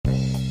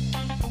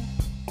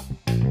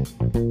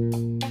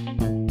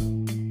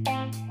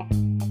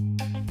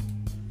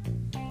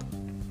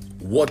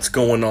What's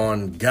going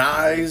on,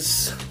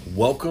 guys?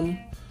 Welcome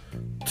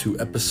to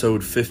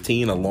episode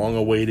 15, a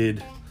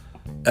long-awaited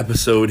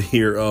episode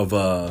here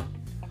of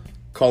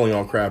Calling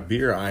All Craft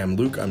Beer. I am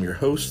Luke. I'm your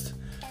host.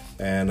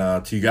 And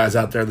to you guys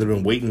out there that have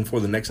been waiting for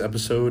the next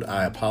episode,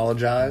 I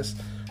apologize.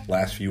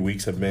 Last few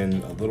weeks have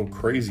been a little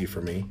crazy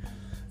for me.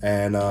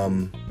 And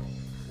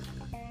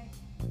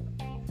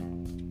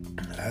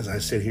as I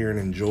sit here and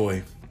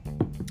enjoy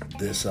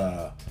this,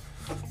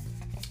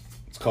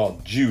 it's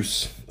called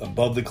Juice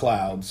Above the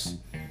Clouds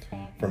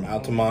from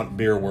Altamont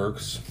Beer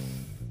Works.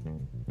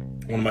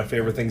 One of my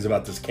favorite things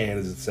about this can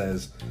is it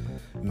says,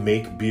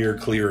 "Make beer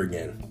clear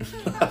again."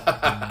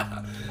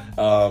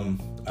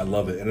 I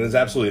love it, and it is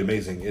absolutely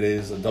amazing. It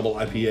is a double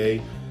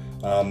IPA,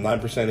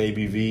 9%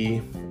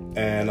 ABV,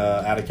 and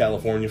out of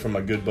California from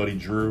my good buddy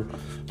Drew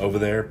over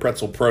there,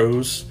 Pretzel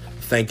Pros.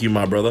 Thank you,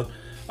 my brother.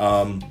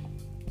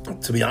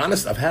 To be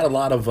honest, I've had a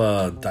lot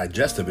of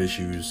digestive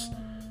issues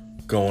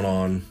going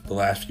on the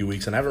last few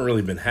weeks, and I haven't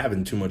really been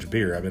having too much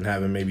beer. I've been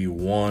having maybe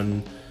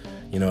one,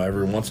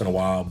 every once in a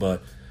while,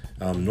 but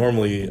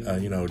normally,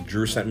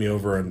 Drew sent me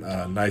over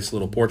a nice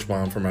little porch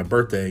bomb for my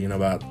birthday,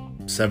 about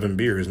 7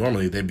 beers.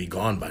 Normally they'd be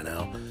gone by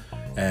now.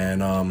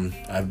 And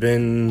I've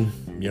been,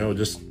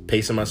 just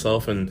pacing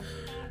myself and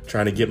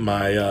trying to get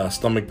my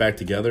stomach back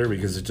together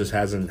because it just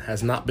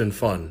has not been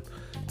fun,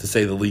 to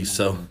say the least.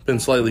 So been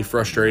slightly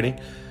frustrating.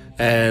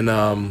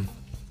 And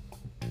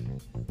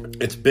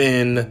it's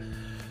been,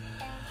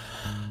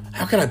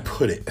 how can I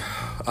put it?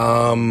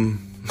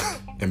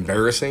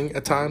 Embarrassing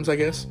at times, I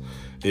guess,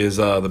 is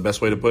the best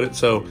way to put it.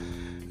 So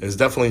it's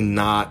definitely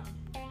not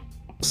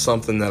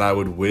something that I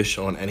would wish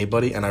on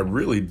anybody, and I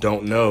really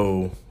don't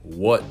know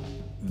what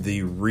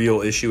the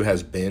real issue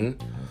has been.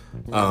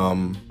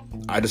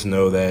 I just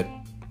know that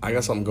I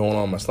got something going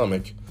on in my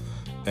stomach,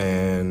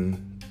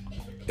 and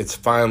it's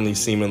finally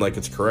seeming like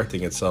it's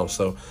correcting itself.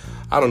 So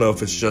I don't know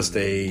if it's just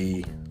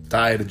a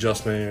diet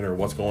adjustment or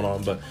what's going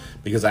on, but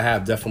because I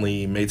have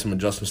definitely made some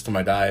adjustments to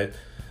my diet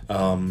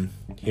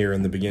here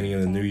in the beginning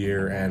of the new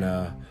year, and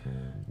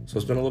so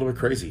it's been a little bit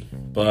crazy,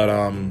 but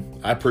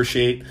I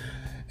appreciate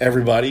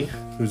everybody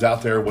who's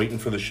out there waiting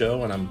for the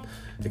show, and I'm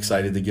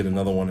excited to get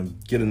another one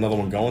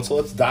going. So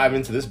let's dive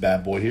into this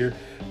bad boy here.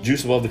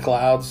 Juice Above the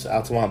Clouds,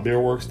 Altamont Beer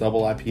Works,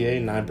 double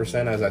IPA,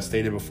 9%, as I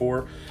stated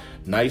before.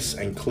 Nice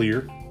and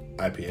clear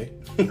IPA.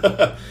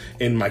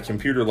 In my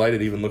computer light,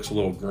 it even looks a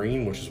little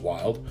green, which is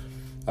wild.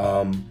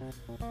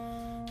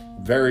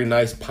 Very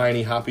nice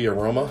piney hoppy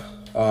aroma.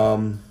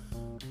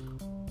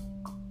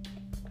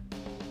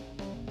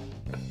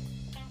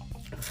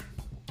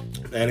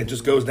 And it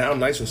just goes down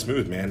nice and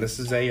smooth, man. This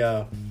is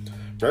a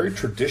very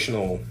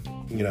traditional,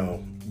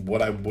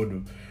 what I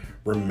would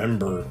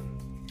remember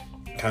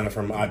kind of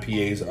from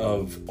IPAs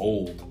of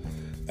old.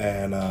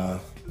 And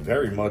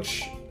very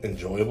much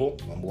enjoyable.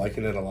 I'm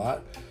liking it a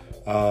lot.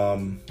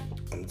 I'm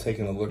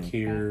taking a look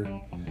here.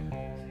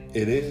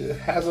 It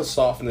has a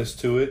softness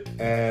to it.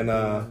 And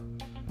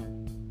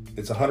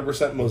it's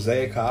 100%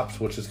 mosaic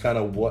hops, which is kind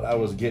of what I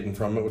was getting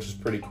from it, which is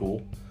pretty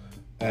cool.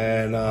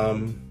 And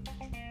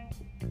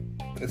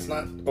it's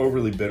not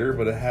overly bitter,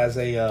 but it has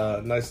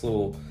a nice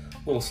little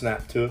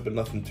snap to it, but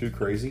nothing too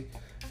crazy.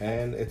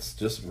 And it's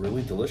just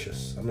really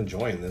delicious. I'm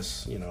enjoying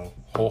this,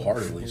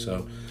 wholeheartedly.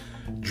 So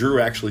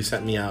Drew actually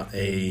sent me out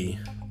a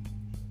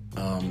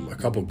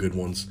couple good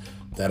ones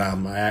that I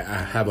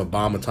have a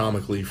bomb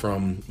atomically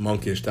from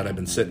Monkish that I've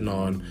been sitting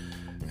on,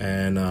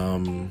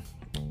 and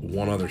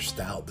one other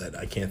stout that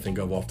I can't think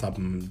of off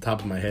the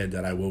top of my head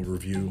that I will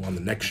review on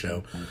the next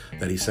show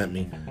that he sent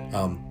me.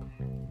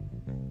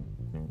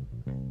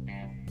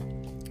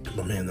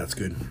 But man, that's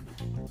good.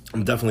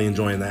 I'm definitely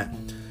enjoying that.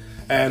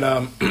 And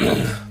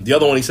the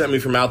other one he sent me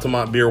from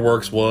Altamont Beer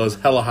Works was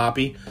Hella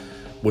Hoppy,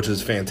 which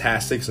is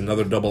fantastic. It's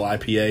another double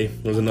IPA.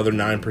 It was another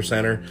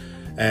 9%er.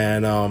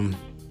 And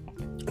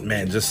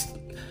man, just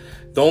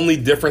the only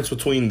difference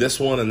between this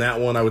one and that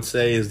one, I would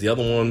say, is the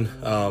other one,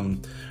 a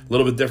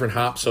little bit different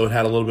hops, so it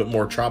had a little bit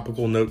more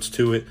tropical notes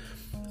to it.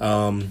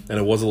 And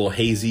it was a little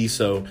hazy,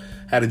 so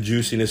had a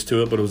juiciness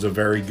to it, but it was a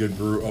very good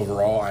brew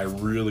overall. I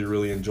really,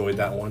 really enjoyed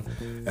that one.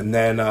 And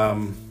then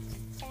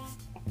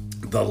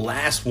the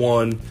last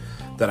one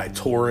that I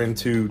tore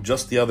into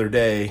just the other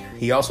day,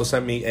 he also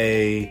sent me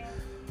a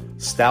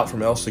stout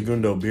from El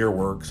Segundo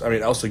Brewing,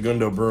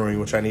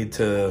 which I need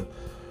to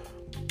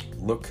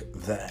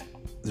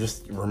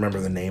just remember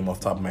the name off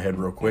the top of my head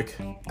real quick.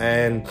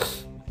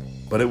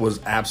 But it was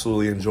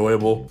absolutely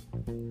enjoyable.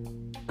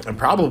 And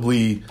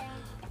probably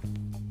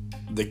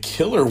the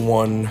killer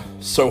one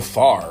so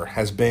far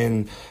has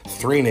been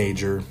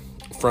Three-Nager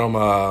from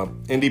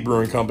Indie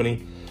Brewing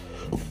Company,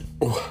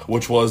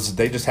 which was,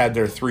 they just had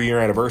their 3-year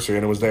anniversary,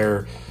 and it was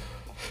their,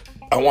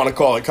 I want to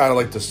call it kind of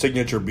like the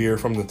signature beer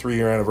from the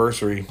 3-year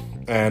anniversary.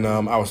 And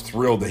I was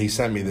thrilled that he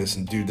sent me this.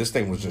 And dude, this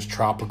thing was just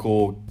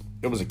tropical.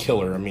 It was a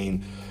killer. I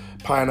mean,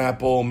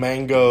 pineapple,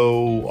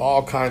 mango,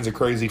 all kinds of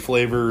crazy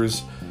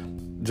flavors.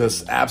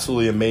 Just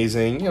absolutely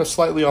amazing.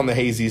 Slightly on the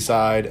hazy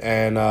side.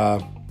 And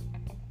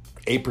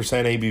 8%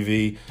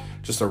 ABV.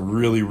 Just a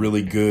really,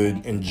 really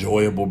good,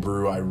 enjoyable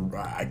brew.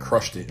 I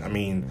crushed it. I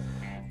mean,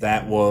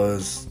 that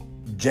was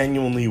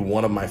genuinely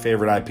one of my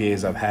favorite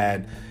IPAs I've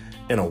had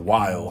in a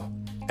while.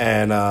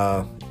 And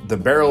the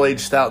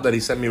barrel-aged stout that he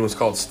sent me was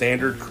called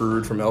Standard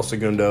Crude from El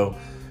Segundo.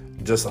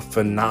 Just a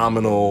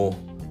phenomenal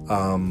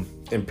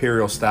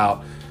imperial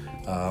stout.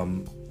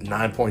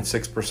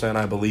 9.6%,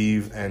 I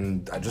believe,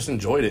 and I just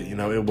enjoyed it. You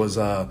know, it was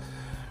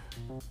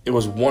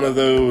one of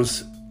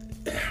those.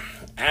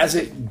 As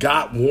it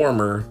got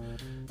warmer,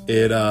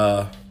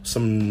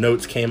 some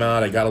notes came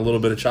out. I got a little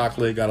bit of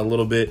chocolate, got a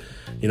little bit,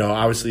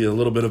 obviously a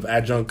little bit of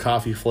adjunct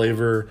coffee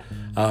flavor,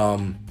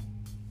 and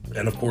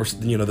of course,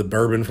 the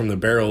bourbon from the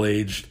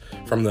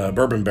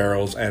bourbon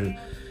barrels, and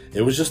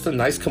it was just a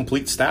nice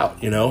complete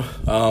stout.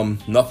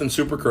 Nothing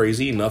super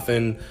crazy,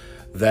 nothing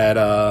that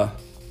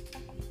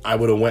I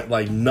would have went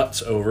like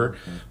nuts over,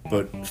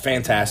 but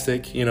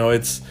fantastic.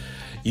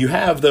 You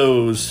have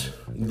those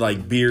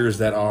like beers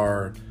that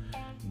are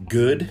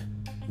good,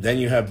 then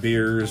you have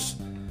beers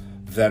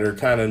that are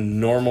kind of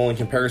normal in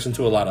comparison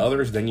to a lot of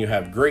others, then you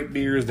have great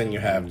beers, then you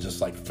have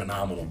just like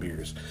phenomenal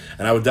beers.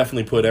 And I would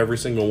definitely put every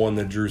single one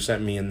that Drew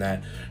sent me in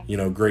that,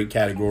 great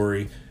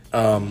category.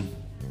 Now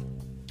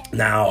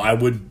I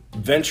would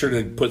venture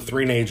to put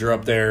Three Nature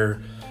up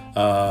there,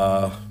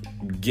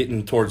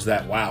 getting towards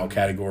that wow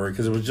category,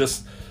 because it was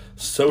just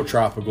so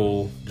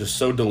tropical, just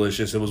so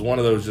delicious. It was one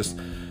of those just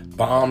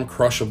bomb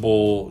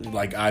crushable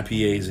like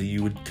IPAs that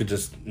you could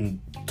just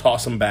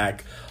toss them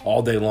back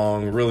all day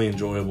long. Really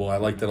enjoyable. I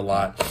liked it a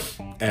lot,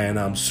 and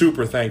I'm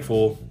super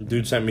thankful.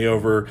 Dude sent me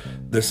over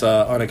this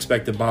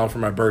unexpected bomb for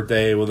my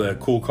birthday with a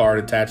cool card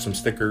attached, some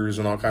stickers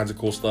and all kinds of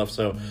cool stuff.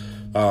 So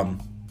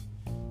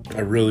I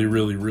really,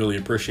 really, really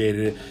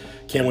appreciated it.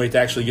 Can't wait to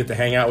actually get to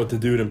hang out with the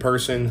dude in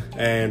person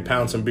and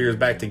pound some beers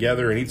back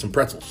together and eat some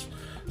pretzels.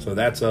 So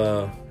that's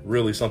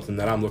really something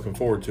that I'm looking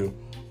forward to.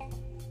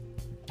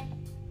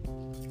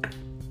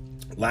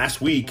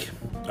 Last week,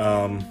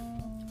 I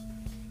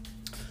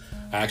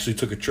actually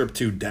took a trip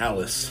to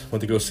Dallas.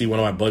 Went to go see one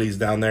of my buddies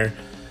down there.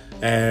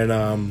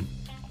 And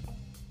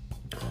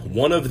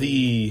one of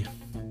the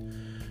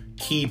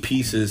key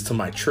pieces to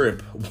my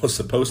trip was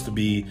supposed to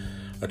be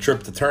a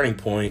trip to Turning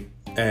Point.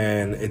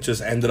 And it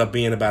just ended up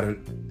being about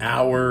an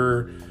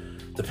hour,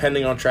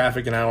 depending on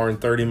traffic, an hour and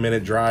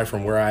 30-minute drive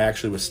from where I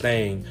actually was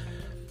staying.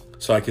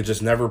 So I could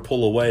just never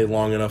pull away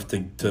long enough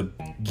to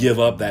give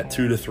up that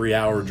 2 to 3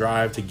 hour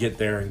drive to get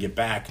there and get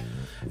back.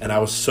 And I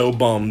was so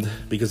bummed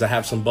because I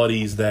have some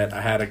buddies that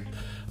I had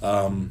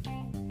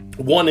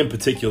one in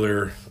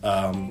particular,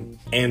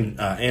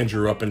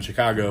 Andrew up in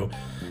Chicago,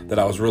 that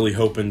I was really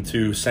hoping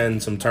to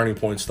send some Turning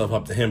Point stuff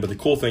up to him. But the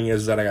cool thing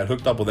is that I got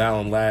hooked up with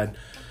Alan Ladd,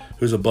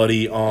 who's a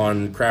buddy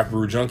on Craft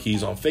Brew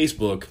Junkies on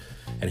Facebook,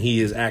 and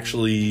he is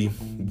actually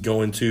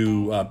going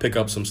to pick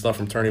up some stuff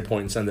from Turning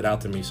Point and send it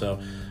out to me. So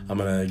I'm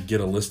going to get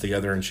a list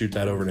together and shoot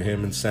that over to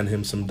him and send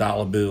him some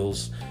dollar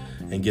bills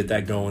and get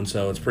that going.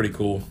 So it's pretty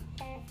cool.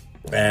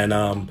 And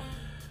I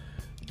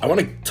want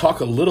to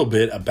talk a little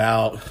bit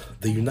about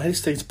the United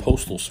States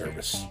Postal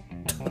Service.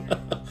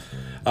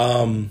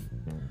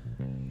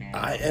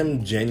 I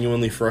am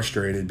genuinely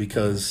frustrated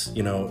because,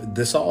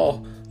 this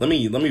all... Let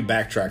me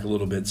backtrack a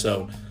little bit.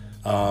 So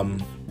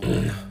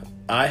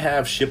I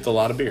have shipped a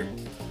lot of beer,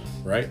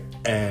 right?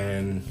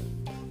 And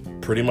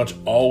pretty much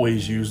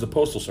always use the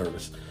Postal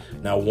Service.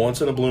 Now,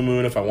 once in a blue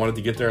moon, if I wanted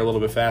to get there a little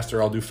bit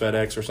faster, I'll do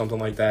FedEx or something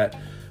like that.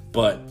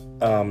 But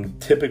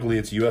typically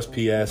it's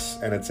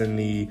USPS, and it's in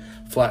the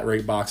flat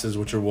rate boxes,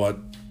 which are what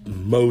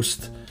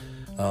most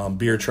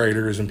beer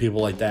traders and people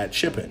like that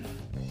ship in.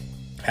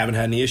 Haven't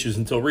had any issues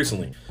until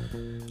recently.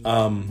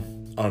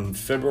 On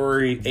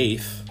February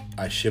 8th,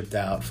 I shipped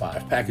out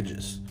 5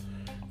 packages,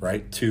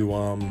 right, to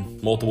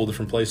multiple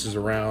different places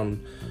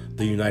around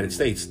the United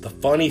States. The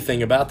funny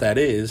thing about that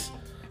is,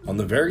 on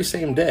the very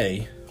same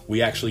day,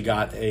 we actually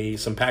got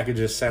some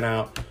packages sent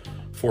out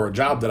for a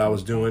job that I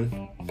was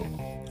doing.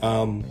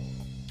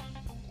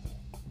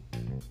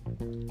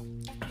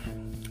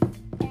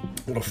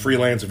 A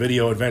freelance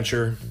video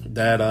adventure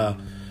that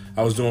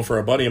I was doing for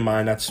a buddy of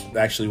mine. That's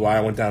actually why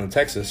I went down to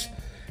Texas.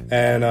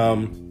 And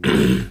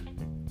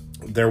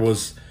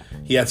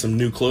he had some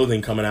new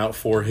clothing coming out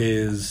for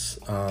his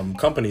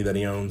company that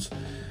he owns,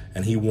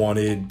 and he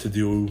wanted to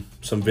do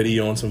some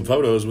video and some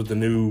photos with the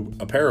new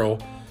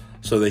apparel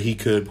so that he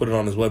could put it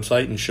on his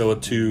website and show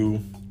it to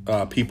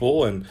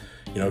people, and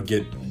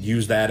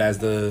use that as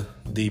the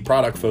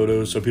product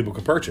photos so people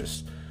could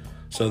purchase.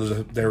 So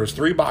there was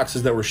 3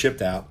 boxes that were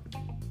shipped out,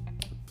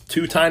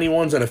 2 tiny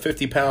ones and a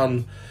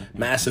 50-pound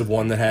massive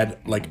one that had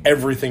like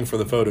everything for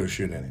the photo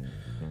shoot in it.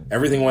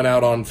 Everything went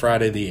out on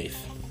Friday the 8th,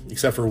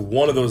 except for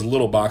one of those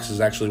little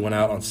boxes actually went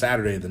out on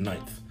Saturday the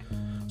 9th.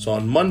 So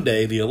on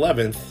Monday the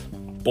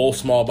 11th, both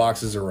small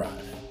boxes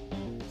arrived.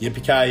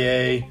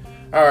 Yippee-ki-yay.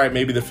 All right,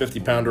 maybe the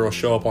 50-pounder will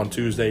show up on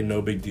Tuesday,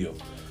 no big deal.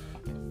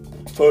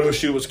 Photo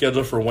shoot was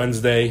scheduled for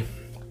Wednesday,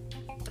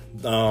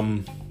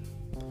 the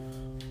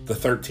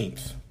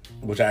 13th,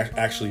 which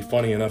actually,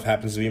 funny enough,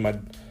 happens to be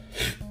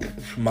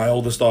my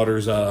oldest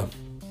daughter's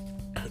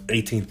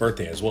 18th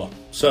birthday as well.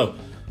 So,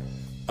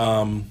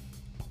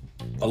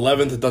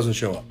 11th, it doesn't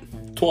show up.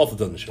 12th, it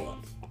doesn't show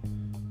up.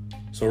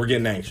 So we're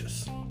getting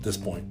anxious at this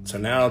point. So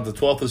now the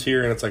 12th is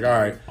here, and it's like, all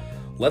right,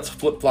 let's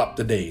flip-flop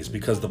the days,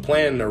 because the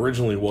plan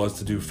originally was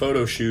to do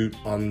photo shoot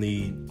on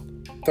the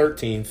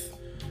 13th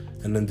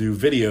and then do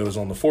videos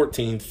on the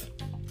 14th,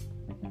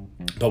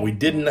 but we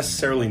didn't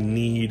necessarily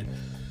need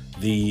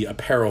the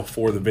apparel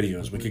for the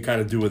videos. We could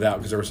kind of do without,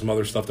 because there was some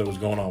other stuff that was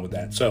going on with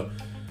that. So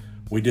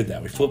we did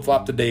that. We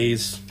flip-flopped the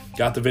days,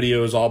 got the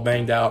videos all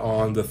banged out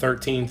on the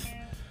 13th,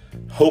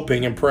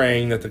 hoping and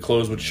praying that the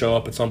clothes would show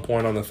up at some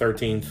point on the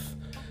 13th,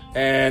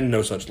 and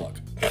no such luck.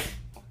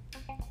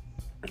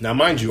 Now,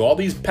 mind you, all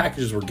these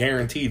packages were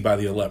guaranteed by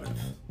the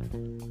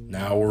 11th.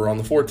 Now we're on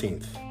the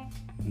 14th.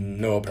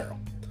 No apparel.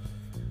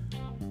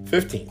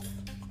 15th.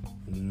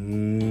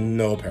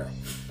 No apparel.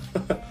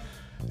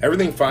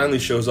 Everything finally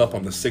shows up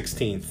on the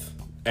 16th.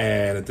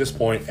 And at this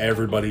point,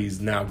 everybody's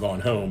now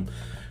gone home.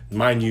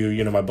 Mind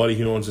you, my buddy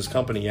who owns this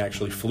company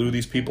actually flew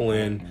these people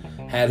in,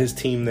 had his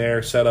team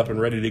there set up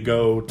and ready to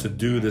go to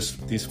do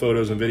these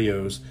photos and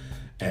videos.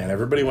 And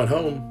everybody went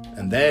home,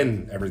 and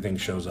then everything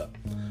shows up.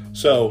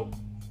 So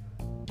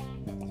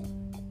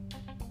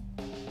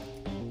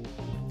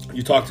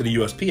you talk to the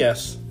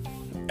USPS,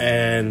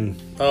 and,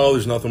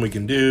 there's nothing we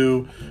can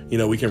do.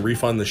 We can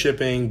refund the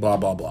shipping, blah,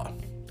 blah, blah.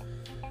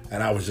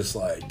 And I was just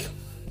like,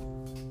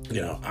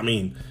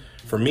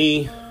 for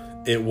me,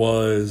 it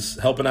was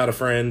helping out a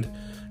friend,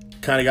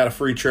 kind of got a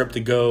free trip to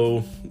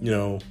go,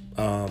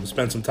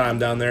 spend some time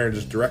down there and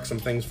just direct some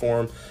things for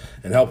him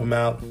and help him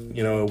out.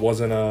 It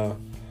wasn't a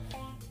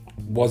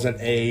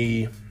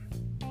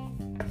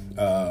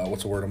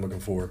what's the word I'm looking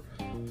for?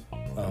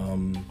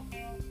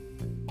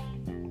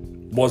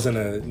 Wasn't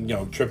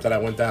a trip that I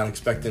went down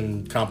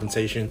expecting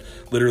compensation,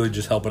 literally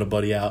just helping a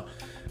buddy out.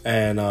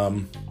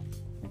 And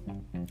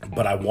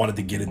but I wanted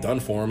to get it done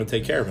for him and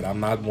take care of it. I'm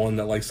not one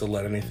that likes to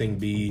let anything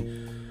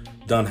be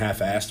done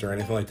half-assed or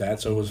anything like that.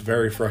 So it was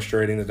very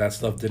frustrating that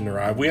stuff didn't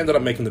arrive. We ended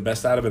up making the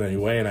best out of it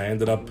anyway, and I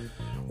ended up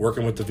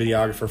working with the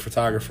videographer,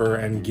 photographer,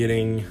 and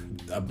getting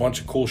a bunch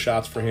of cool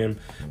shots for him,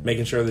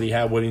 making sure that he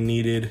had what he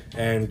needed,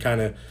 and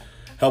kind of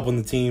helping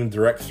the team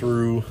direct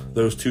through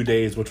those 2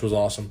 days, which was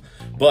awesome.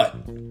 But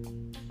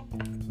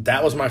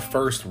that was my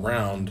first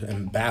round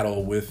and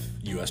battle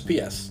with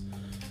USPS.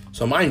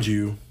 So mind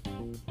you,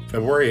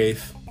 February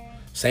 8th,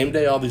 same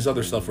day all these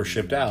other stuff were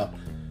shipped out,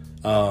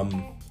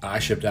 I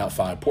shipped out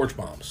 5 porch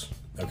bombs,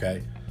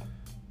 okay?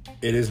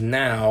 It is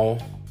now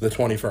the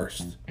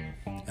 21st.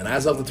 And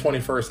as of the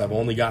 21st, I've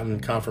only gotten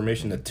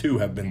confirmation that 2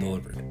 have been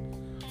delivered.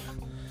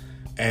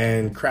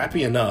 And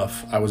crappy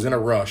enough, I was in a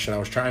rush and I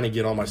was trying to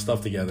get all my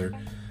stuff together,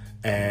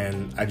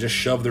 and I just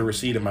shoved the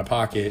receipt in my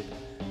pocket.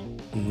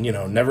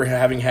 Never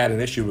having had an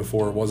issue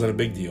before, it wasn't a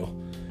big deal.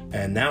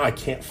 And now I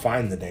can't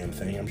find the damn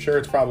thing. I'm sure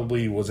it's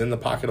probably was in the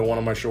pocket of one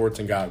of my shorts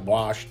and got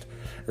washed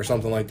or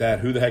something like that.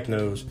 Who the heck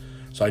knows?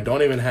 So I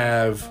don't even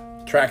have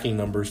tracking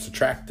numbers to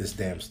track this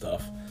damn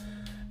stuff.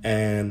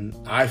 And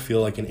I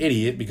feel like an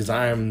idiot because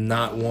I am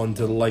not one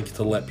to like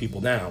to let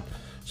people down.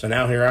 So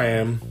now here I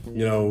am,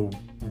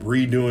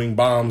 redoing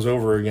bombs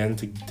over again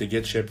to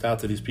get shipped out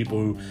to these people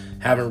who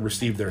haven't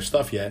received their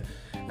stuff yet.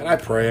 And I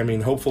pray,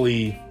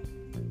 hopefully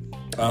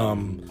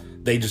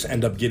they just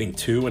end up getting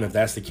 2. And if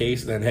that's the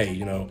case, then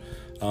hey,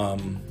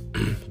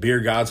 beer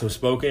gods have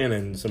spoken,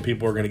 and some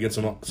people are going to get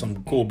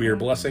some cool beer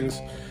blessings,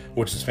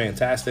 which is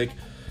fantastic.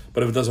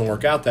 But if it doesn't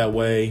work out that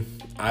way,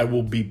 I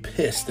will be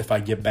pissed if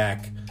I get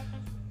back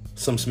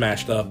some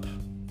smashed up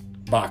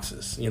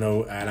boxes,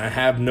 and I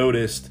have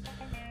noticed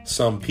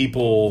some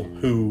people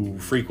who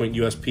frequent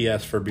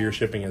USPS for beer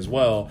shipping as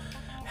well.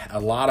 A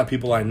lot of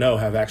people I know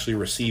have actually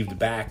received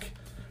back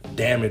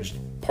damaged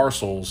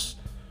parcels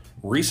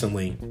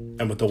recently.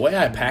 And with the way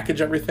I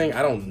package everything,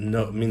 I don't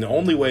know. The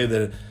only way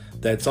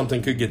that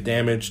something could get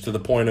damaged to the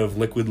point of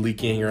liquid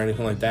leaking or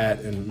anything like that,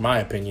 in my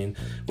opinion,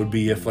 would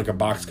be if like a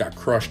box got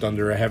crushed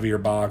under a heavier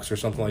box or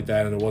something like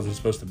that and it wasn't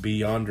supposed to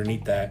be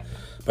underneath that.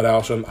 But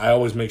I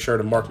always make sure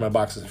to mark my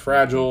boxes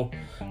fragile,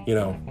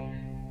 and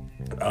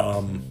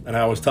I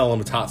always tell them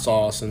it's hot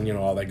sauce and,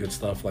 all that good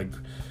stuff like,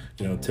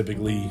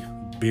 typically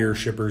beer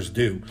shippers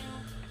do.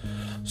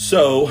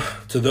 So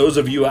to those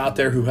of you out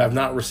there who have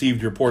not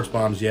received your porch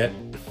bombs yet,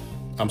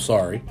 I'm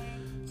sorry.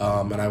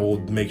 And I will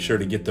make sure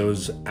to get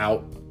those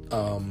out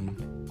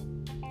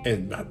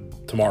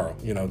tomorrow.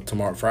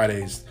 Tomorrow,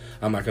 Fridays,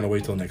 I'm not going to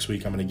wait till next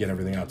week. I'm going to get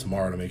everything out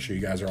tomorrow to make sure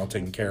you guys are all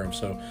taken care of.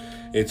 So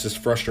it's just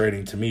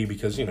frustrating to me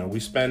because, we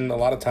spend a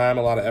lot of time,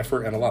 a lot of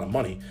effort, and a lot of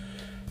money.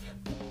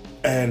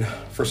 And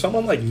for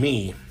someone like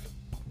me,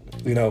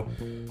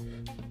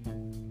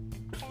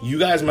 you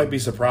guys might be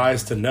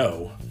surprised to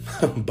know,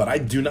 but I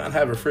do not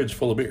have a fridge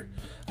full of beer.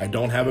 I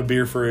don't have a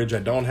beer fridge. I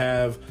don't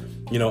have,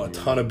 a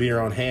ton of beer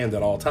on hand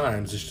at all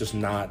times. It's just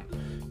not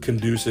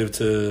conducive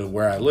to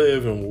where I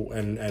live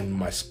and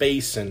my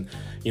space and,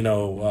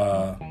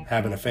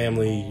 having a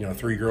family,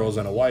 3 girls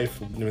and a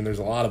wife. There's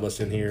a lot of us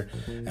in here,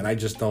 and I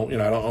just don't,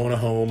 I don't own a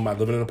home. I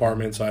live in an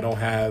apartment, so I don't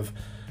have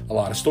a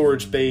lot of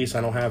storage space.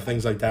 I don't have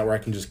things like that where I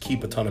can just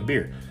keep a ton of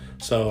beer.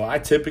 So I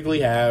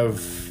typically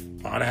have,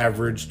 on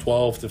average,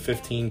 12 to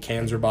 15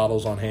 cans or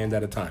bottles on hand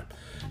at a time.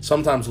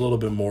 Sometimes a little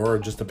bit more.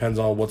 It just depends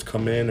on what's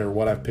come in or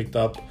what I've picked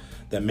up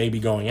that may be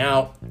going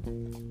out.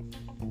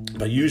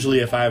 But usually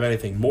if I have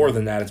anything more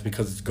than that, it's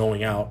because it's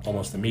going out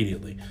almost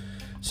immediately.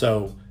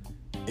 So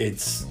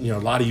it's, a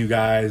lot of you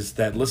guys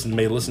that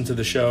may listen to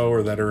the show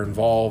or that are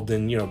involved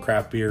in,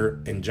 craft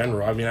beer in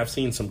general. I mean, I've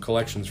seen some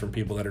collections from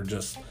people that are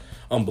just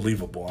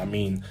unbelievable. I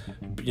mean,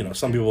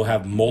 some people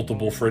have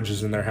multiple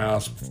fridges in their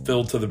house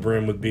filled to the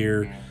brim with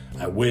beer.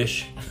 I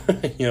wish,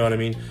 you know what I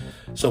mean?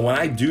 So when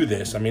I do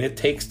this, I mean, it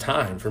takes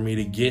time for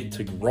me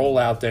to roll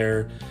out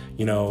there.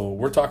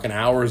 We're talking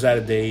hours out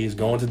of days,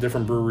 going to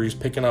different breweries,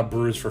 picking up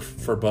brews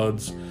for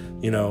buds,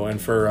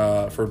 and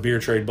for beer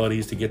trade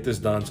buddies to get this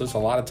done. So it's a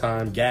lot of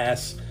time,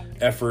 gas,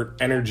 effort,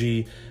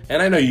 energy.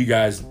 And I know you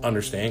guys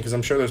understand, because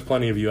I'm sure there's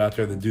plenty of you out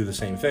there that do the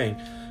same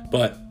thing.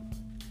 But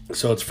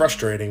so it's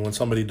frustrating when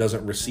somebody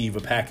doesn't receive a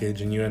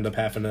package and you end up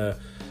having to,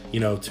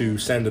 to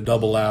send a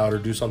double out or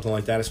do something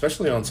like that,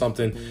 especially on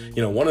something,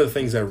 one of the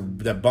things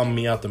that bummed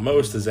me out the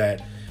most is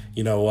that,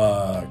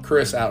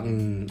 Chris out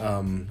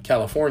in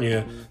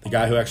California, the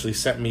guy who actually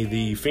sent me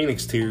the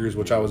Phoenix Tears,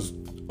 which I was,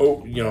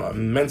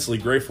 immensely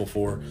grateful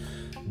for.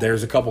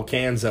 There's a couple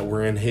cans that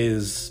were in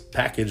his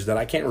package that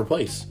I can't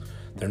replace.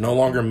 They're no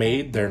longer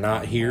made. They're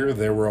not here.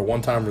 They were a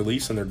one-time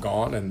release and they're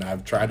gone. And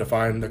I've tried to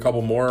find a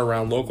couple more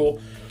around local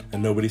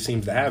and nobody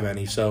seems to have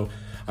any. So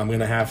I'm going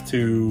to have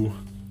to,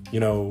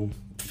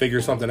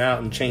 figure something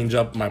out and change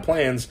up my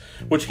plans,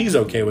 which he's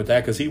okay with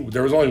that, because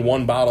there was only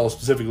one bottle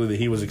specifically that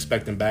he was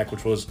expecting back,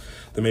 which was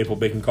the Maple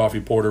Bacon Coffee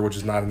Porter, which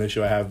is not an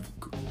issue. I have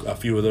a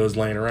few of those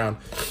laying around.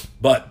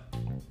 But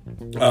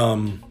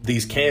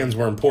these cans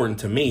were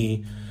important to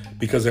me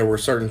because there were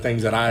certain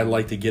things that I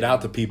like to get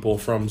out to people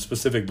from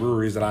specific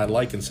breweries that I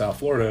like in South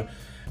Florida.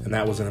 And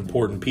that was an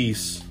important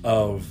piece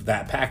of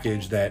that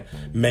package that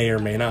may or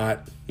may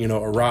not,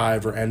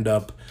 arrive or end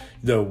up.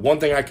 The one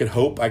thing I could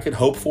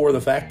hope for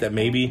the fact that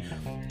maybe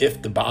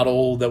if the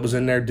bottle that was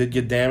in there did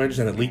get damaged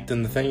and it leaked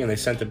in the thing and they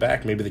sent it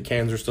back, maybe the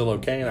cans are still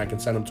okay and I can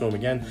send them to them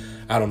again.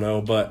 I don't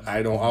know, but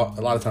a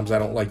lot of times I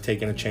don't like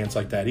taking a chance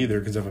like that either,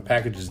 because if a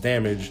package is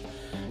damaged,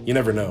 you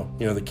never know.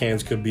 The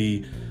cans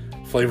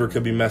flavor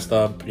could be messed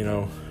up,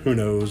 who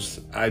knows.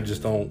 I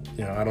just don't,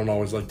 I don't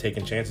always like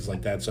taking chances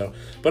like that. So,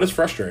 but it's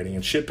frustrating.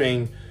 And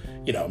shipping,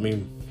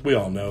 we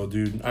all know,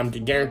 dude, I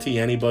guarantee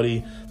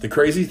anybody. The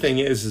crazy thing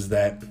is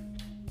that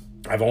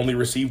I've only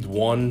received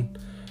one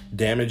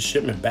damaged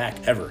shipment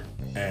back ever.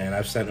 And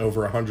I've sent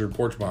over 100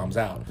 porch bombs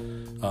out,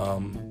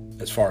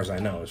 as far as I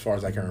know, as far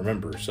as I can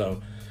remember.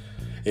 So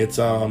it's,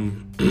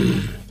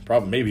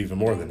 probably maybe even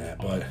more than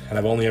that, and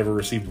I've only ever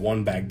received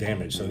one bag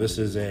damage. So this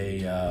is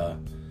a,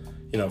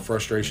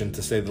 frustration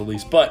to say the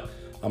least, but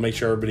I'll make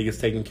sure everybody gets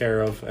taken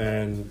care of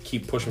and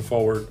keep pushing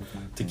forward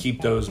to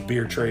keep those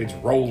beer trades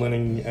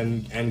rolling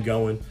and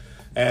going.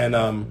 And,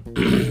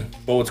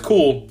 but what's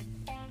cool,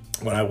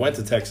 when I went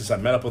to Texas, I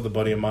met up with a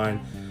buddy of mine.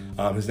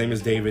 His name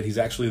is David. He's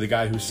actually the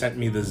guy who sent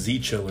me the Z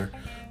Chiller.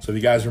 So if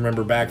you guys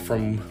remember back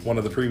from one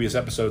of the previous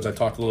episodes, I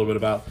talked a little bit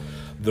about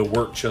the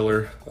Wort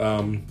Chiller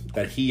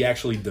that he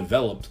actually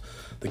developed.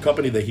 The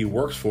company that he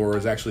works for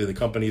is actually the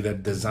company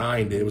that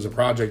designed it. It was a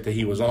project that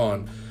he was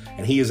on,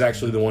 and he is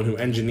actually the one who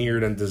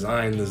engineered and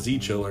designed the Z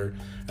Chiller.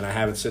 And I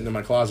have it sitting in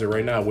my closet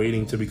right now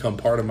waiting to become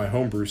part of my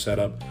homebrew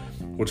setup,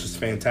 which is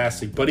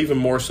fantastic. But even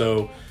more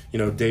so,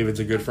 David's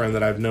a good friend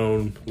that I've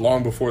known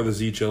long before the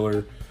Z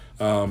Chiller.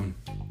 In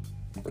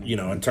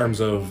terms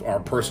of our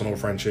personal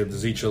friendship, the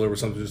Z Chiller was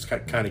something that just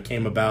kind of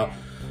came about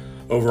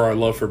over our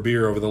love for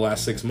beer over the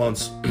last 6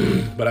 months.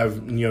 But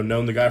I've,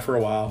 known the guy for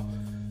a while,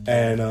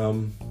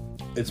 and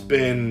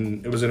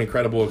it was an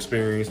incredible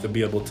experience to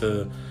be able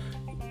to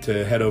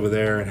head over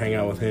there and hang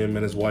out with him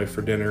and his wife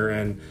for dinner.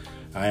 And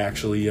I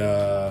actually,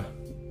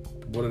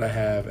 what did I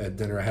have at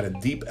dinner? I had a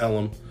Deep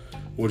Ellum,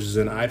 which is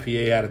an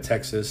IPA out of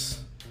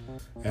Texas,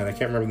 and I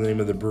can't remember the name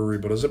of the brewery,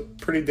 but it was a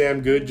pretty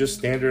damn good, just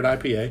standard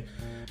IPA.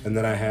 And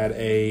then I had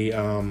I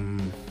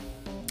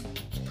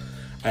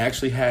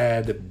actually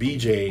had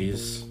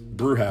BJ's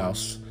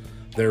Brewhouse,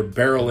 their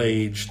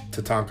barrel-aged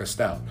Tatanka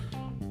Stout,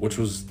 which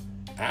was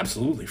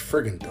absolutely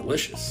friggin'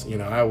 delicious.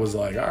 I was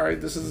like, all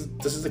right, this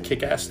is a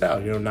kick-ass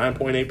stout,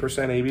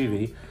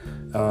 9.8%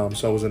 ABV.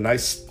 So it was a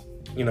nice,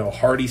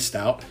 hearty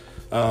stout.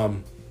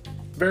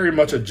 Very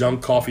much a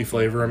junk coffee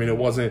flavor. I mean,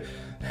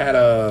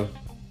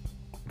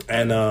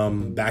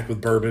 backed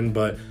with bourbon,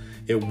 but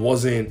it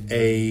wasn't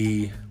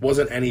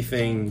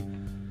anything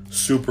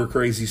super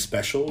crazy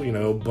special,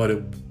 but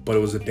it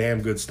was a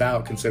damn good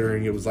stout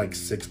considering it was like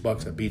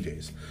 $6 at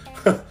BJ's.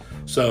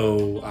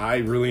 So I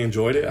really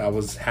enjoyed it. I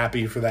was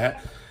happy for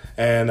that.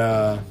 And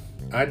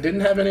I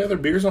didn't have any other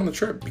beers on the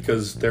trip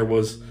because there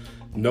was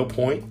no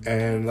point.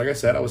 And like I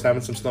said, I was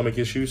having some stomach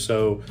issues,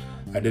 so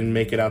I didn't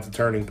make it out to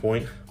Turning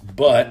Point.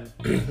 But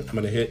I'm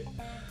going to hit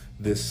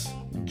this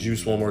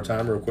juice one more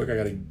time real quick. I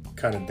got to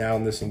kind of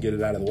down this and get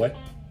it out of the way.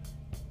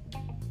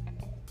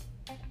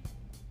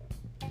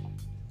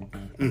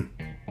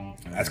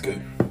 That's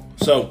good.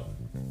 So,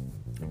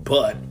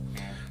 but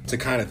to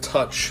kind of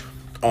touch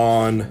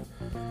on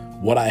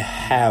what I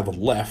have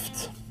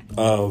left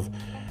of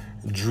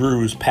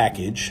Drew's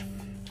package,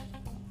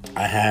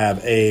 I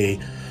have a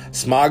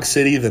Smog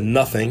City the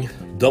Nothing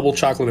Double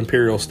Chocolate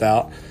Imperial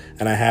Stout,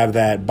 and I have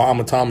that Bomb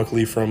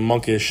Atomically from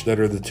Monkish that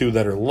are the two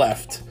that are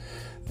left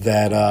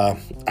that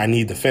I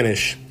need to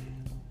finish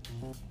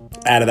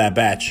out of that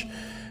batch.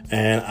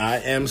 And I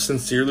am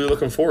sincerely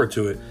looking forward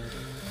to it.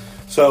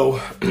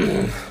 So,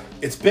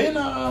 it's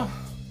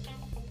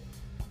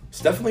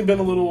definitely been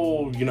a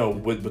little,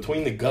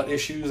 between the gut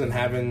issues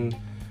and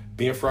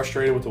being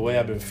frustrated with the way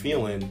I've been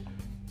feeling,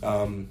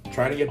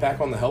 trying to get back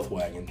on the health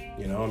wagon.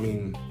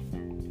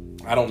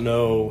 I don't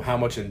know how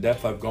much in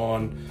depth I've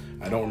gone.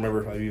 I don't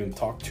remember if I've even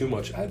talked too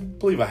much. I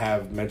believe I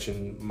have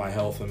mentioned my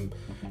health and,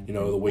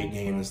 the weight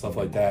gain and stuff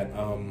like that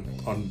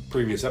on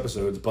previous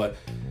episodes. But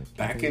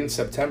back in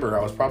September,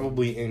 I was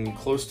probably in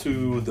close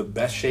to the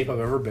best shape I've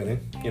ever been in.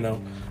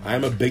 I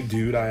am a big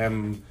dude. I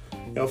am,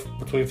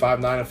 between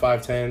 5'9" and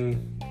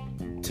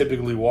 5'10",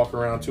 typically walk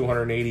around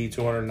 280,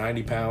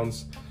 290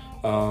 pounds.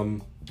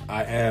 I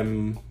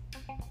am,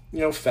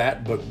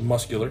 fat but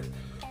muscular.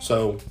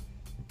 So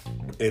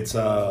it's,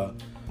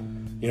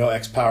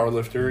 ex-power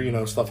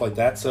lifter, stuff like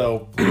that.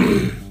 So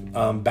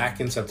back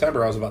in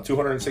September, I was about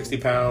 260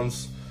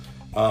 pounds,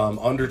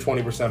 under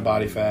 20%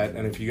 body fat.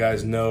 And if you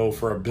guys know,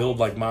 for a build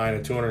like mine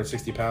at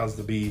 260 pounds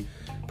to be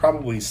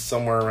probably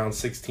somewhere around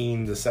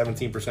 16 to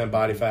 17%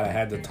 body fat, I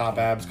had the top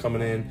abs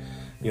coming in.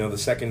 The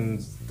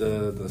second,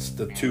 the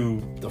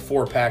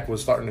 4-pack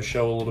was starting to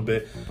show a little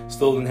bit.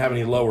 Still didn't have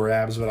any lower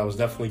abs, but I was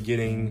definitely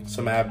getting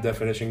some ab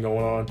definition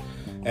going on,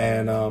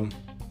 and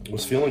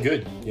was feeling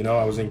good.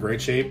 I was in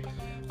great shape,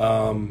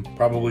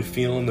 probably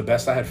feeling the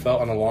best I had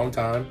felt in a long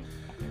time.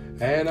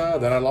 And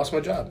then I lost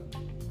my job.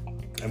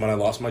 And when I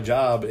lost my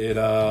job, it,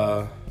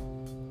 I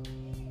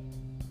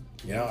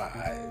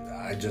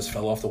just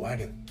fell off the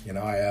wagon.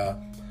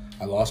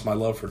 I lost my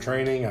love for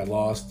training. I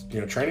lost,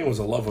 training was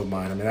a love of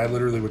mine. I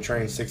literally would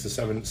train 5 to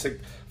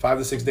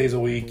 6 days a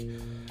week,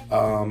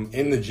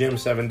 in the gym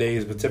 7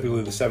 days, but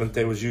typically the 7th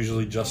day was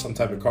usually just some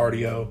type of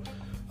cardio.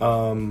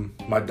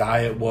 My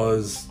diet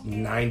was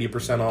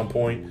 90% on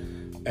point,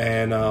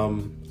 and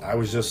I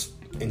was just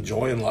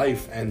enjoying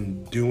life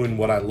and doing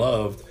what I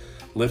loved.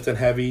 Lifting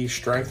heavy,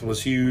 strength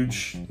was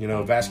huge,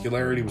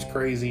 vascularity was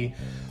crazy.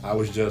 I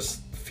was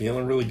just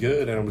feeling really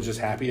good, and I was just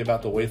happy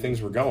about the way things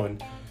were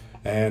going.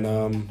 And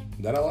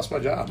then I lost my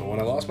job. And when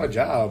I lost my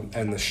job,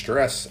 and the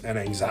stress and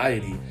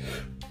anxiety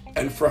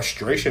and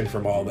frustration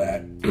from all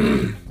that,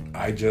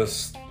 I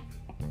just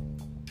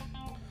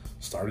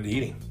started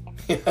eating.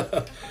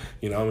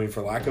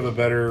 For lack of a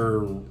better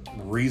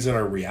reason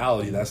or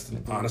reality, that's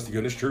the honest to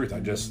goodness truth.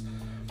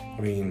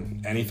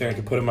 Anything I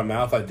could put in my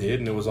mouth, I did,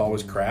 and it was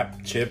always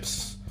crap.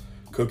 Chips,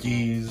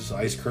 cookies,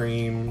 ice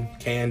cream,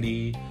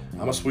 candy.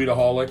 I'm a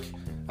sweetaholic,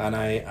 and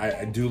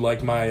I do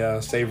like my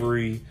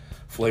savory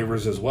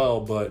flavors as well,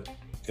 but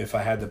if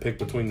I had to pick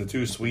between the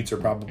two, sweets are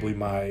probably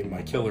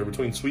my killer.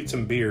 Between sweets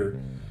and beer,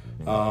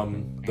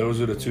 those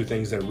are the two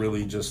things that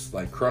really just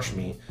crush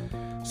me.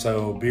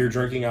 So beer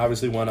drinking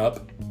obviously went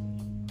up.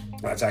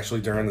 That's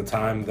actually during the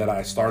time that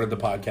I started the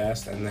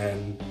podcast, and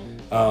then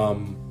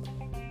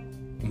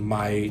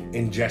my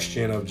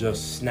ingestion of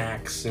just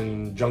snacks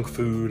and junk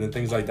food and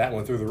things like that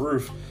went through the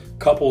roof,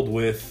 coupled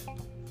with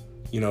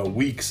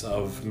weeks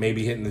of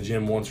maybe hitting the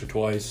gym once or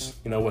twice,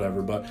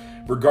 whatever. But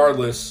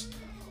regardless,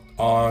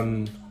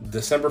 on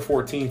December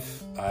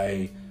 14th,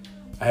 I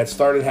had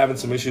started having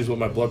some issues with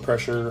my blood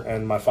pressure,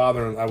 and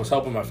I was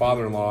helping my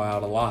father-in-law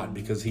out a lot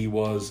because he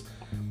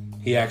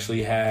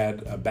actually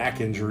had a back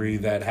injury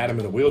that had him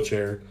in a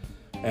wheelchair,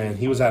 and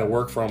he was out of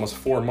work for almost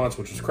 4 months,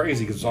 which was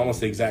crazy because it was almost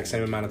the exact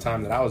same amount of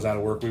time that I was out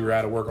of work. We were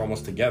out of work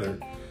almost together,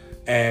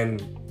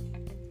 and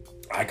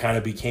I kind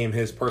of became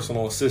his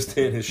personal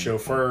assistant, his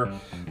chauffeur.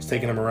 I was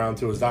taking him around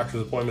to his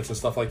doctor's appointments and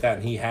stuff like that.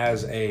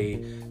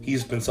 And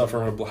he's been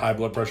suffering with high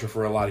blood pressure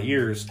for a lot of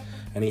years,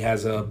 and he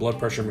has a blood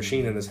pressure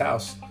machine in his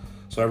house.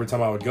 So every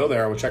time I would go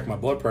there, I would check my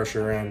blood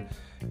pressure, and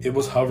it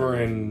was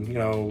hovering,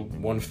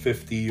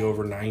 150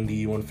 over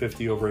 90,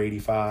 150 over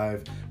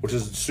 85, which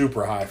is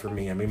super high for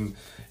me.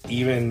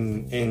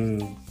 Even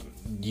in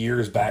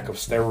years back of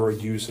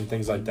steroid use and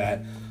things like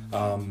that,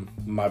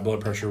 my blood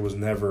pressure was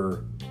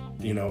never,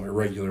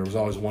 irregular. It was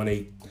always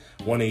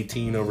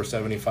 118 over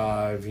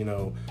 75,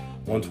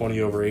 120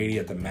 over 80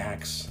 at the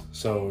max.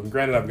 So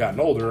granted, I've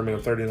gotten older.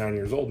 I'm 39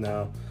 years old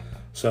now.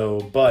 So,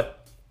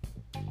 but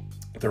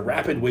the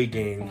rapid weight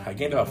gain, I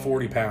gained about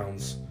 40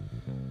 pounds,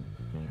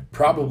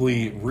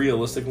 probably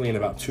realistically in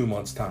about 2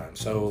 months' time.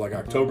 So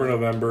October,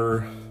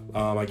 November,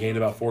 I gained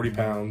about 40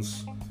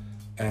 pounds,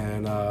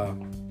 and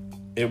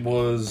it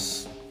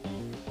was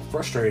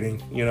frustrating,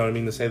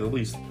 to say the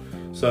least.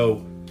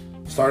 So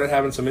started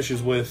having some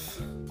issues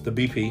with the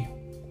BP,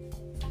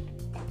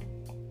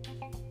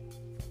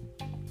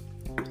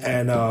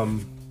 and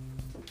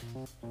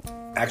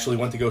actually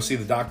went to go see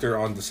the doctor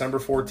on December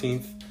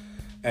 14th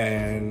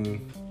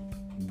and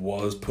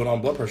was put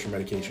on blood pressure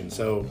medication.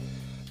 So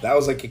that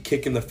was like a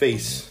kick in the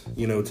face,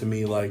 to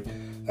me. Like,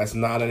 that's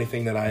not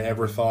anything that I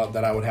ever thought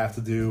that I would have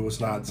to do. It's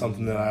not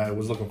something that I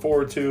was looking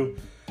forward to.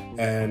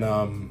 And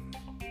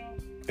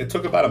it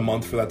took about a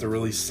month for that to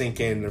really sink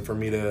in and for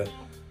me to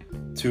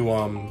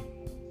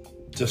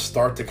just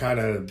start to kind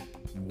of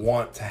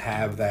want to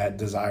have that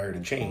desire to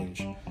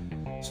change.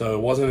 So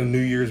it wasn't a New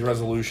Year's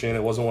resolution.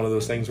 It wasn't one of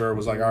those things where it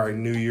was like, all right,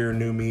 new year,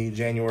 new me,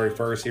 January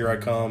 1st, here I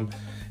come.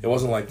 It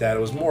wasn't like that. It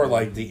was more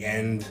like the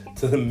end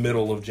to the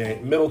middle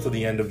to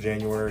the end of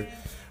January,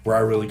 where I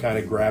really kind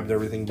of grabbed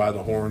everything by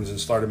the horns and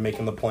started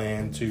making the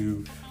plan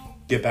to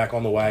get back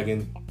on the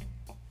wagon.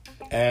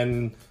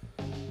 And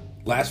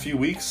last few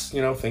weeks,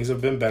 things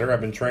have been better.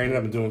 I've been training,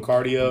 I've been doing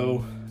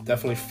cardio,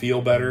 definitely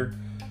feel better.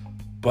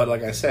 But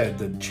like I said,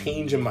 the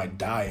change in my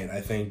diet,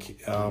 I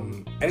think,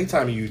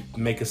 anytime you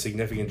make a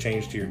significant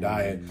change to your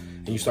diet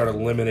and you start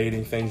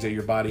eliminating things that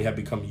your body had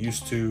become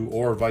used to,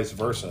 or vice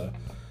versa,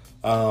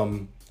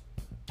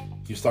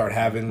 you start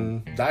having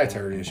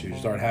dietary issues, you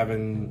start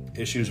having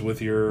issues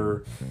with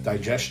your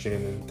digestion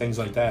and things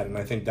like that. And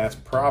I think that's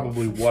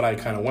probably what I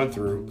kind of went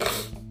through.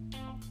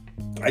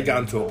 I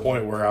got to a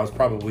point where I was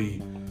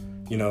probably,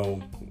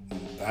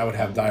 I would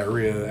have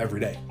diarrhea every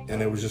day,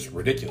 and it was just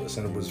ridiculous,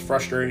 and it was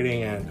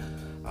frustrating, and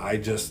I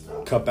just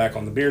cut back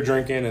on the beer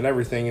drinking and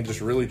everything and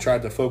just really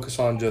tried to focus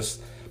on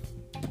just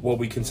what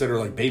we consider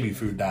like baby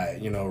food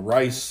diet,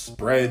 rice,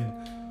 bread,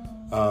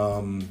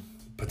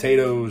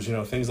 potatoes,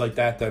 things like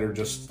that are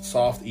just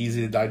soft,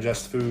 easy to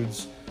digest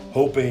foods,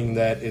 hoping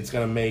that it's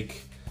going to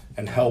make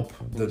and help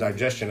the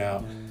digestion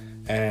out.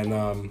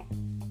 And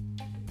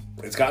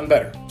it's gotten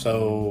better.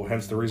 So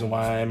hence the reason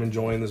why I'm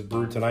enjoying this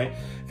brew tonight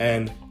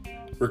and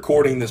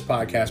recording this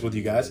podcast with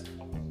you guys.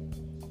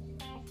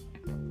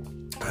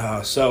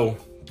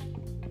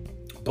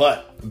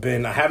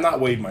 I have not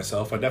weighed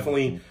myself. I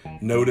definitely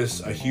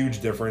noticed a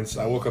huge difference.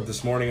 I woke up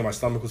this morning and my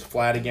stomach was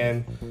flat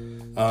again.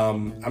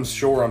 I'm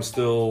sure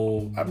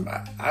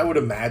I would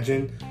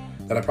imagine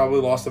that I probably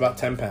lost about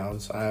 10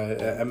 pounds.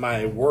 At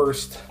my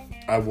worst,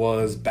 I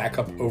was back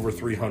up over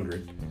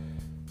 300.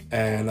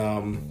 And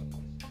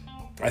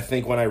I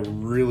think when I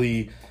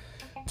really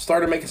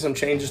started making some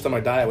changes to my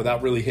diet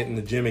without really hitting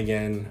the gym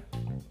again,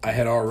 I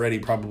had already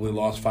probably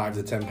lost 5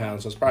 to 10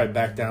 pounds. So it's probably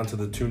back down to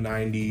the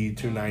 290,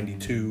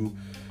 292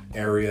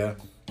 area.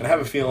 And I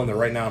have a feeling that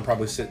right now I'm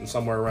probably sitting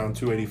somewhere around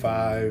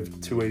 285,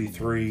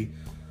 283,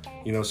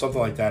 something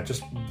like that.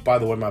 Just by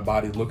the way my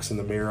body looks in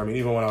the mirror. I mean,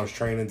 even when I was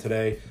training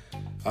today,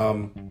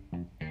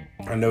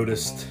 I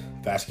noticed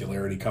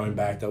vascularity coming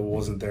back that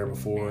wasn't there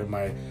before in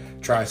my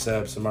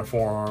triceps and my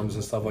forearms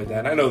and stuff like that.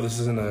 And I know this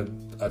isn't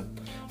a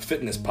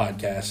fitness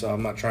podcast, so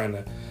I'm not trying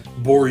to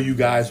bore you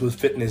guys with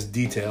fitness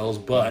details,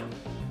 but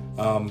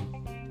I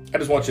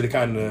just want you to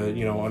kind of,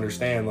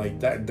 understand like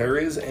that there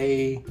is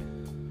a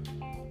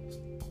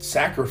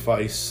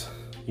sacrifice,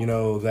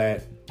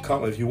 that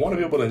if you want to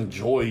be able to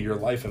enjoy your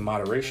life in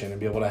moderation and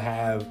be able to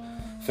have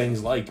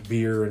things like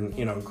beer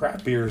and,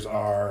 craft beers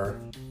are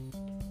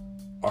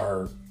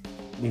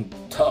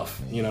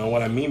tough.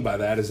 What I mean by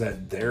that is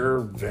that they're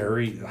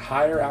very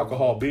higher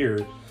alcohol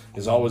beer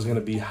is always going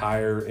to be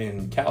higher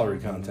in calorie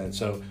content.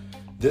 So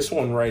this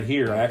one right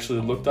here, I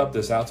actually looked up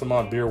this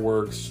Altamont Beer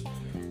Works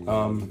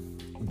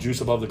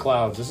Juice Above the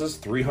Clouds. This is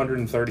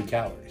 330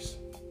 calories.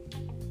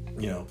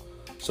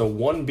 So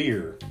one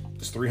beer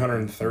is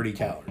 330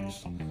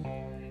 calories.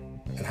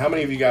 And how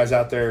many of you guys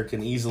out there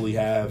can easily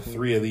have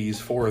 3 of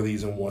these, 4 of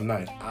these in one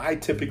night? I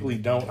typically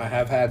don't. I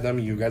have had them.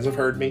 You guys have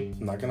heard me.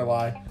 I'm not going to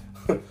lie.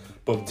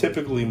 But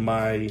typically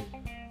my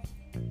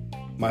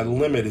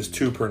limit is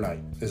 2 per night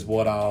is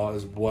what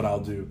I'll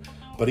do.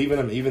 But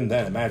even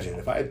then, imagine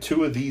if I had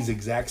 2 of these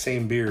exact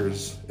same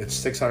beers, it's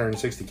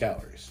 660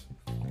 calories.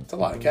 It's a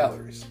lot of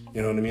calories.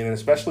 You know what I mean? And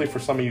especially for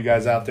some of you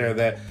guys out there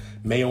that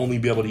may only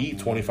be able to eat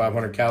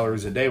 2,500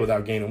 calories a day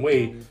without gaining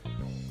weight,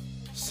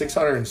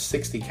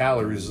 660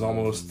 calories is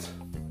almost,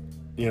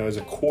 is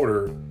a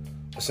quarter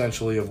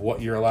essentially of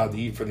what you're allowed to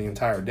eat for the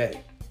entire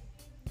day.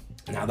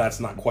 Now that's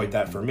not quite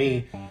that for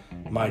me.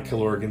 My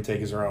caloric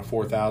intake is around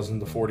 4,000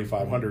 to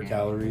 4,500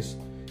 calories,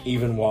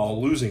 even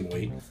while losing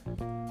weight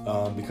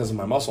because of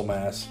my muscle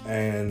mass.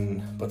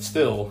 But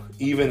still,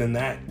 even in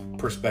that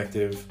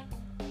perspective,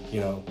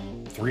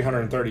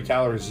 330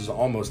 calories is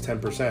almost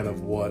 10%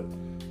 of what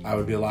I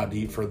would be allowed to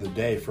eat for the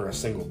day for a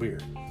single beer.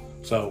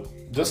 So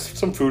just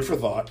some food for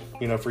thought,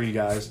 for you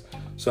guys.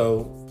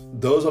 So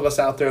those of us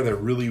out there that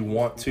really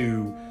want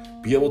to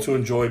be able to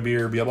enjoy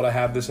beer, be able to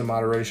have this in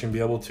moderation, be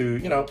able to,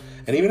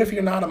 and even if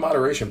you're not a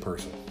moderation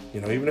person,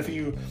 even if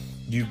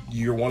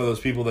you're one of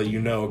those people that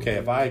okay,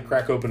 if I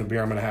crack open a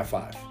beer, I'm going to have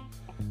 5.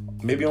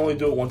 Maybe only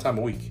do it one time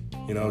a week,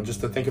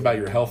 just to think about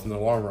your health in the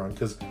long run.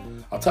 Because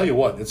I'll tell you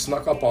what, it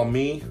snuck up on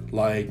me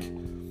like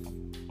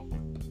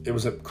it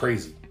was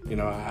crazy.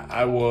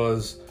 I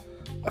was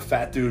a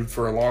fat dude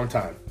for a long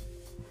time.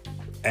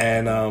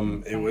 And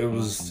it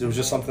was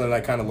just something that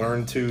I kind of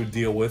learned to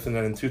deal with. And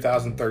then in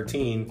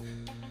 2013,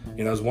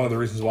 it was one of the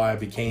reasons why I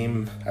got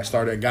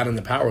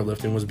into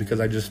powerlifting was because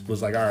I just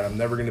was like, all right, I'm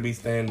never going to be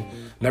thin,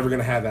 never going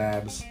to have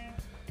abs.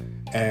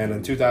 And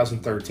in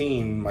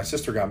 2013, my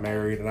sister got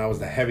married, and I was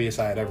the heaviest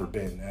I had ever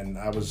been. And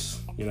I was,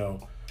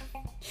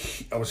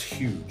 I was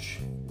huge,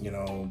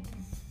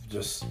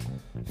 just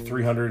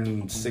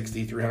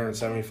 360,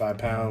 375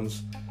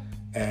 pounds,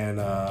 and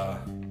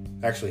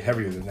actually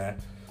heavier than that.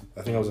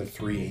 I think I was like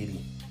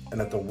 380. And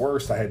at the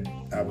worst, I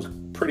was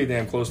pretty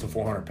damn close to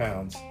 400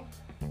 pounds.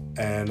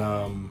 And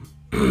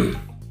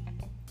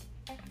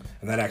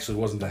and that actually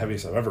wasn't the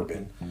heaviest I've ever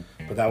been,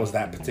 but that was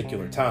that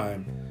particular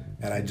time.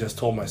 And I just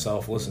told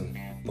myself, listen,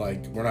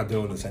 like, we're not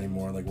doing this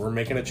anymore. Like, we're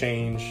making a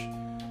change.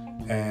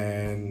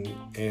 And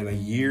in a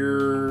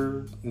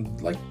year,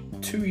 like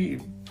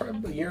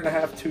probably a year and a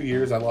half, 2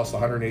 years, I lost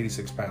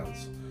 186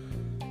 pounds.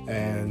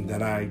 And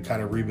then I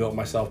kind of rebuilt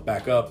myself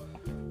back up,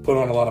 put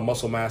on a lot of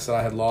muscle mass that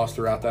I had lost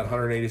throughout that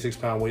 186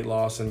 pound weight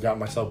loss, and got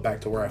myself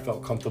back to where I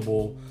felt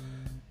comfortable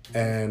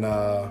and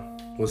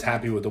was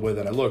happy with the way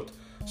that I looked.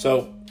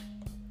 So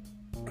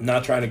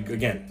not trying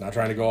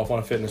to go off on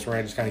a fitness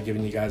rant, just kind of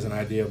giving you guys an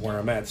idea of where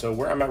I'm at. So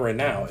where I'm at right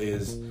now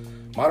is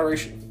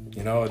moderation.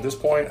 At this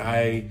point,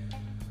 I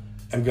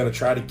am going to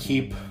try to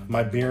keep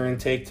my beer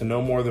intake to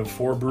no more than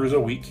 4 brews a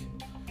week,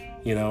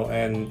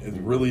 and it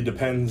really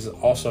depends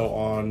also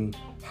on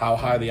how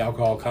high the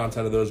alcohol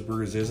content of those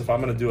brews is. If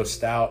I'm going to do a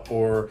stout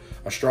or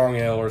a strong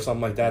ale or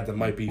something like that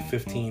might be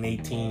 15,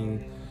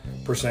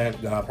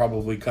 18%, then I'll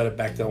probably cut it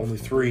back to only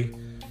 3,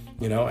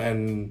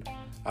 and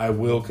I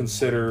will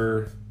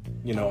consider,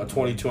 a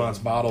 22-ounce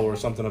bottle or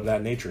something of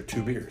that nature,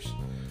 2 beers.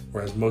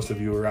 Whereas most of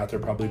you are out there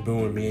probably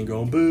booing me and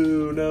going,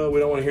 boo, no, we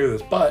don't want to hear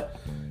this. But,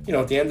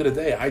 at the end of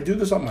the day, I do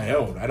this on my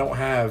own. I don't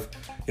have,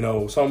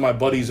 some of my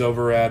buddies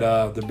over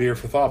at the Beer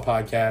for Thought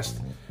podcast.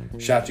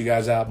 Shout you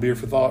guys out, Beer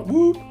for Thought.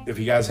 Whoop! If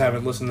you guys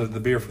haven't listened to the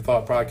Beer for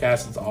Thought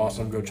podcast, it's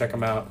awesome. Go check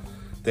them out.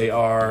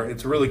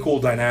 It's a really cool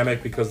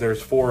dynamic because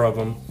there's 4 of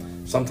them,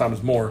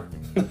 sometimes more.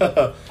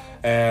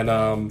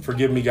 And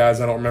forgive me,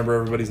 guys, I don't remember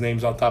everybody's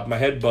names off the top of my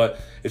head, but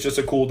it's just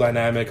a cool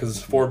dynamic because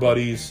it's 4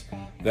 buddies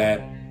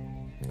that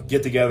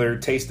get together,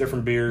 taste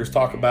different beers,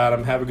 talk about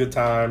them, have a good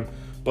time,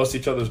 bust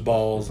each other's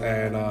balls,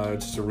 and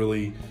it's just a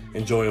really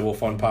enjoyable,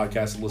 fun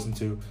podcast to listen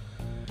to.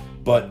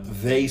 But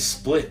they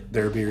split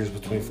their beers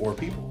between 4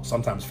 people,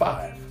 sometimes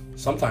 5,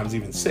 sometimes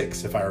even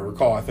 6, if I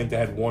recall. I think they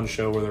had one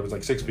show where there was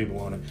like 6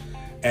 people on it.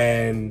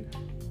 And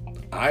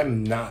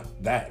I'm not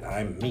that.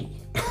 I'm me.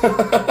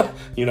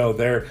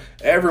 There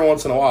every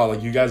once in a while,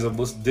 like you guys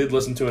did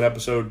listen to an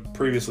episode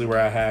previously where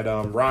I had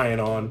Ryan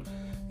on,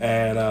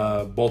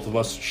 and both of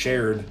us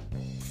shared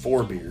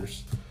 4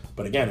 beers.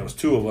 But again, it was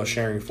 2 of us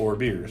sharing 4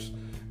 beers.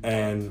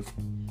 And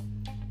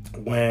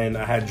when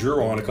I had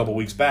Drew on a couple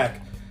weeks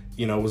back,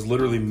 it was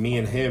literally me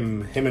and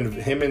him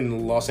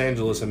in Los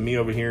Angeles and me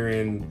over here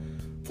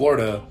in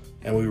Florida,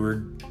 and we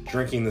were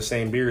drinking the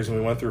same beers, and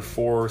we went through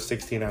 4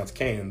 16-ounce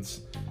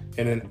cans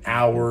in an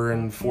hour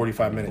and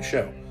 45-minute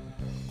show.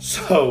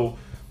 So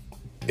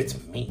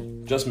it's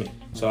me, just me.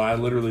 So I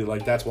literally,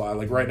 that's why,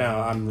 right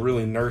now, I'm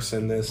really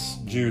nursing this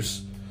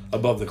juice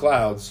above the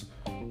clouds.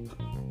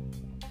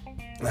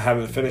 I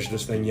haven't finished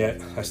this thing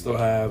yet. I still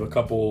have a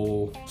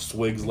couple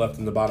swigs left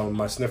in the bottom of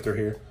my snifter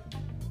here.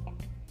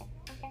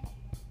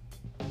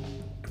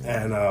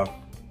 And,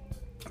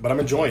 but I'm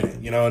enjoying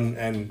it,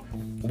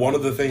 and one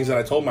of the things that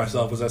I told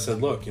myself was I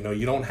said, look,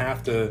 you don't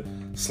have to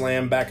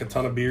slam back a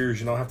ton of beers.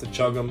 You don't have to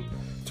chug them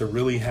to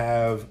really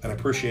have an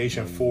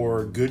appreciation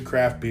for good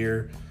craft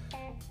beer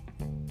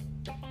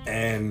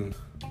and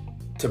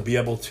to be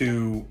able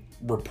to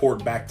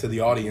report back to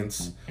the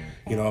audience,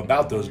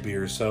 about those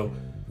beers. So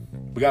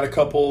we got a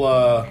couple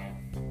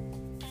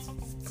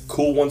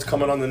cool ones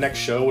coming on the next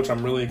show, which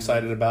I'm really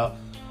excited about.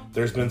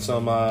 There's been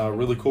some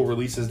really cool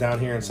releases down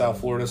here in South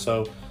Florida,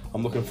 so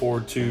I'm looking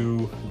forward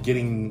to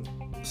getting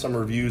some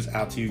reviews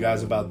out to you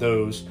guys about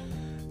those.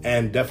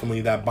 And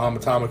definitely that Bomb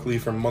Atomically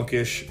from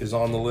Monkish is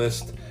on the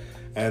list,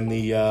 and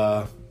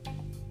the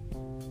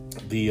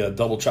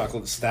double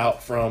chocolate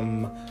stout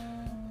from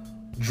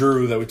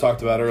Drew that we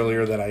talked about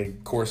earlier that I,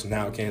 of course,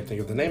 now can't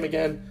think of the name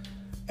again.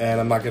 And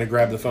I'm not going to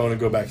grab the phone and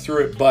go back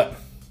through it, but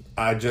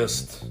I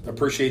just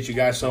appreciate you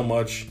guys so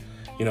much.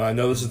 I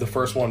know this is the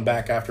first one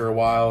back after a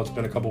while. It's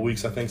been a couple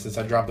weeks, I think, since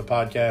I dropped the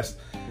podcast,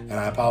 and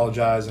I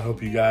apologize. I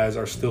hope you guys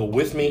are still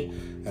with me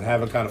and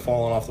haven't kind of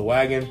fallen off the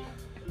wagon.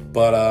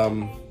 But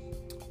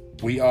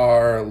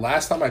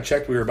last time I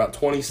checked, we were about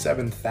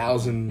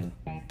 27,000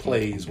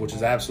 plays, which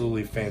is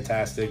absolutely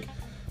fantastic.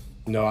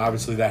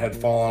 Obviously that had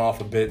fallen off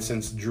a bit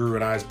since Drew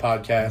and I's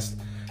podcast,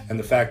 and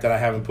the fact that I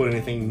haven't put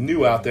anything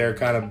new out there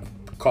kind of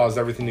caused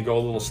everything to go a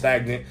little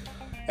stagnant.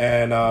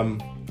 And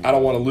I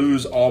don't want to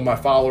lose all my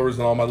followers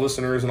and all my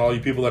listeners and all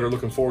you people that are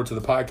looking forward to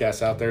the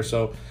podcast out there.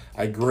 So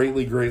I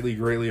greatly, greatly,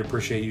 greatly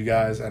appreciate you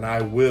guys, and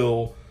I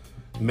will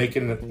make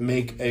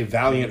a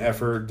valiant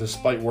effort,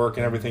 despite work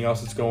and everything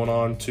else that's going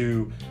on,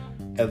 to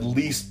at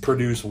least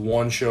produce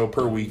 1 show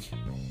per week.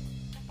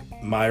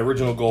 My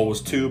original goal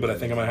was 2, but I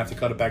think I'm going to have to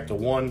cut it back to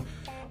 1.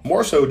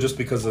 More so just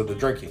because of the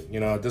drinking.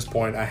 At this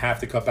point, I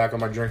have to cut back on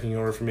my drinking in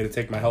order for me to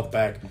take my health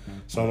back.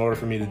 So in order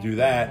for me to do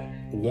that,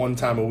 1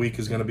 time a week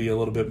is going to be a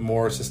little bit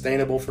more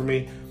sustainable for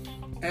me.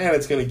 and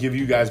it's going to give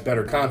you guys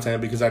better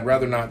content, because I'd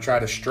rather not try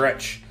to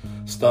stretch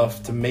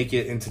stuff to make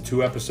it into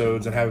 2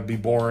 episodes and have it be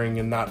boring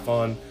and not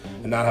fun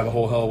and not have a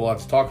whole hell of a lot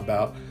to talk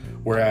about.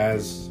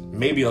 Whereas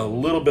maybe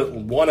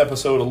one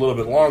episode a little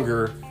bit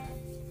longer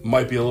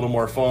might be a little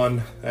more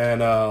fun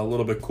and a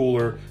little bit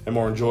cooler and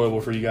more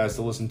enjoyable for you guys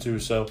to listen to.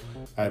 So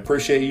I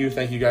appreciate you.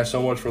 Thank you guys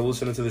so much for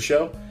listening to the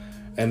show.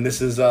 And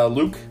this is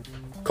Luke,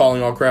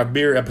 Calling All Craft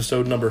Beer,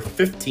 episode number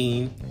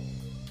 15.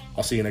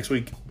 I'll see you next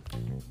week.